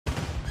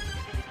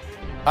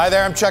Hi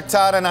there, I'm Chuck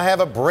Todd, and I have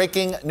a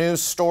breaking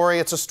news story.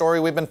 It's a story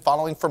we've been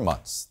following for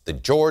months. The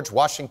George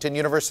Washington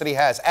University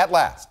has, at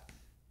last,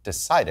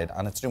 decided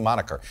on its new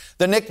moniker,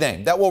 the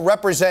nickname that will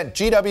represent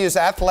GW's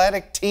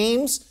athletic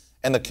teams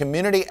and the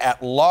community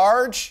at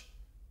large.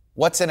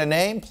 What's in a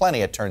name?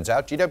 Plenty, it turns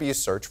out.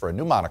 GW's search for a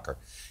new moniker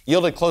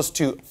yielded close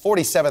to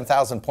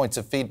 47,000 points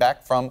of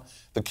feedback from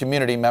the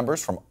community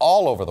members from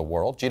all over the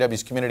world.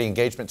 GW's community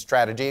engagement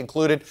strategy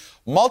included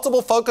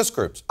multiple focus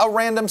groups, a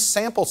random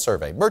sample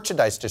survey,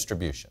 merchandise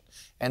distribution,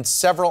 and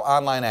several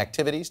online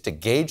activities to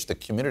gauge the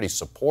community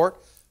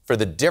support for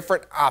the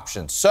different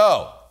options.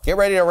 So get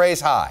ready to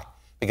raise high,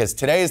 because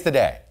today is the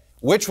day.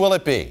 Which will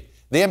it be?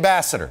 The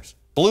Ambassadors,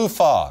 Blue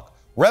Fog,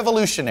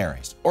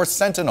 Revolutionaries, or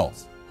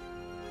Sentinels?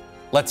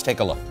 Let's take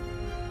a look.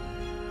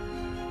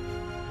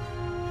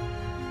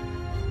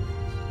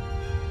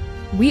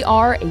 We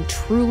are a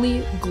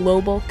truly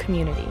global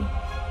community,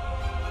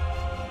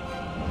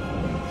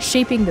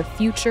 shaping the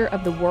future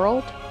of the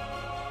world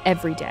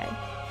every day.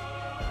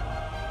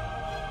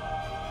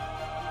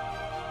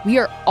 We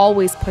are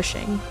always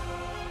pushing,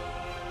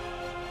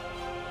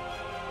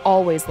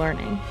 always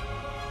learning.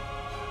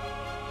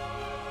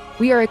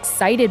 We are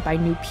excited by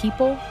new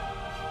people,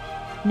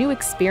 new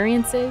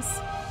experiences,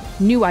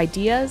 new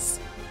ideas,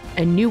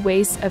 and new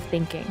ways of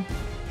thinking.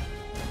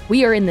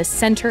 We are in the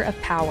center of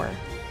power,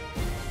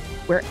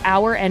 where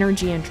our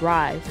energy and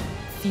drive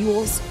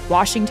fuels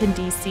Washington,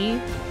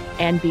 D.C.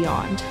 and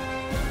beyond.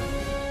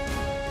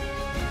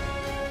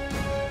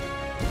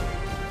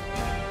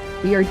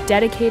 We are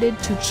dedicated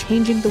to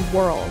changing the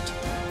world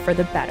for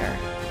the better.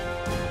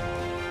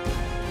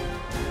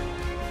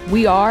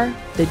 We are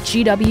the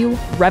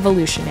GW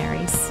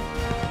Revolutionaries.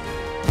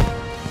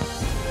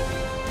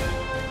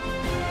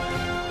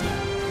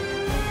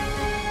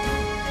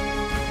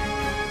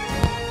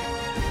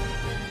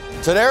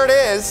 So there it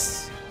is.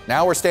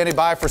 Now we're standing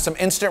by for some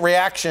instant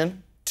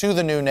reaction to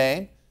the new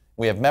name.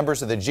 We have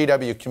members of the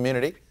GW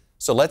community,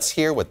 so let's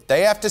hear what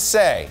they have to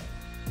say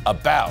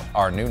about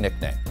our new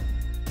nickname.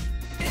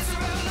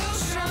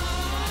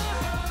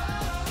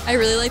 I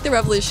really like the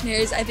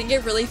Revolutionaries. I think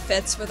it really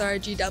fits with our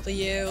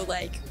GW,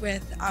 like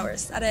with our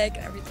aesthetic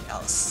and everything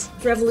else.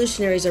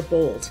 Revolutionaries are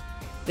bold.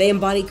 They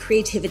embody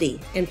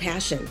creativity and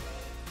passion.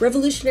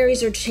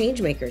 Revolutionaries are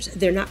change makers.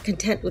 They're not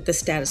content with the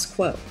status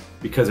quo.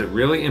 Because it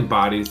really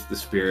embodies the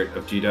spirit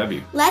of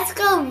GW. Let's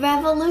go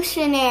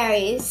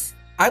Revolutionaries!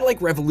 I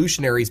like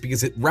Revolutionaries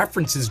because it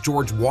references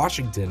George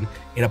Washington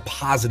in a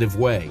positive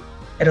way.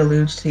 It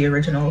alludes to the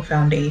original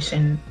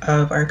foundation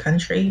of our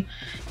country,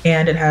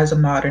 and it has a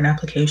modern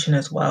application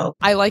as well.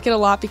 I like it a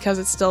lot because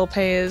it still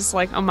pays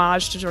like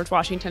homage to George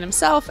Washington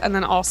himself, and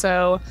then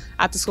also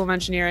at the School of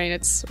Engineering,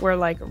 we're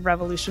like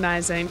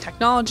revolutionizing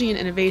technology and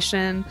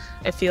innovation.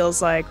 It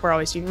feels like we're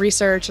always doing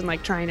research and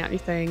like trying out new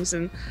things,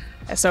 and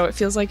so it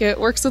feels like it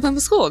works within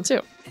the school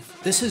too.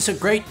 This is a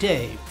great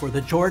day for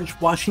the George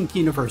Washington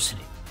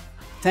University.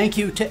 Thank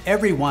you to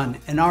everyone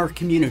in our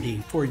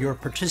community for your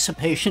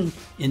participation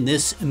in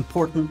this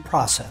important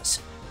process.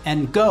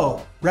 And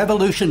go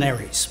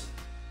Revolutionaries!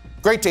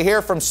 Great to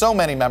hear from so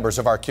many members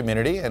of our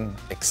community, and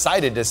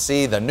excited to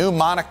see the new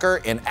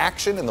moniker in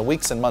action in the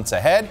weeks and months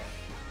ahead.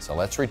 So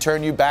let's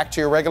return you back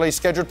to your regularly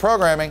scheduled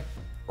programming.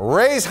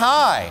 Raise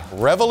high,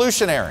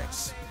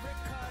 Revolutionaries!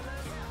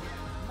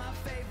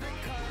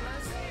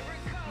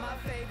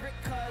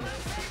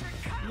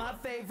 My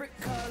favorite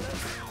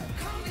colors.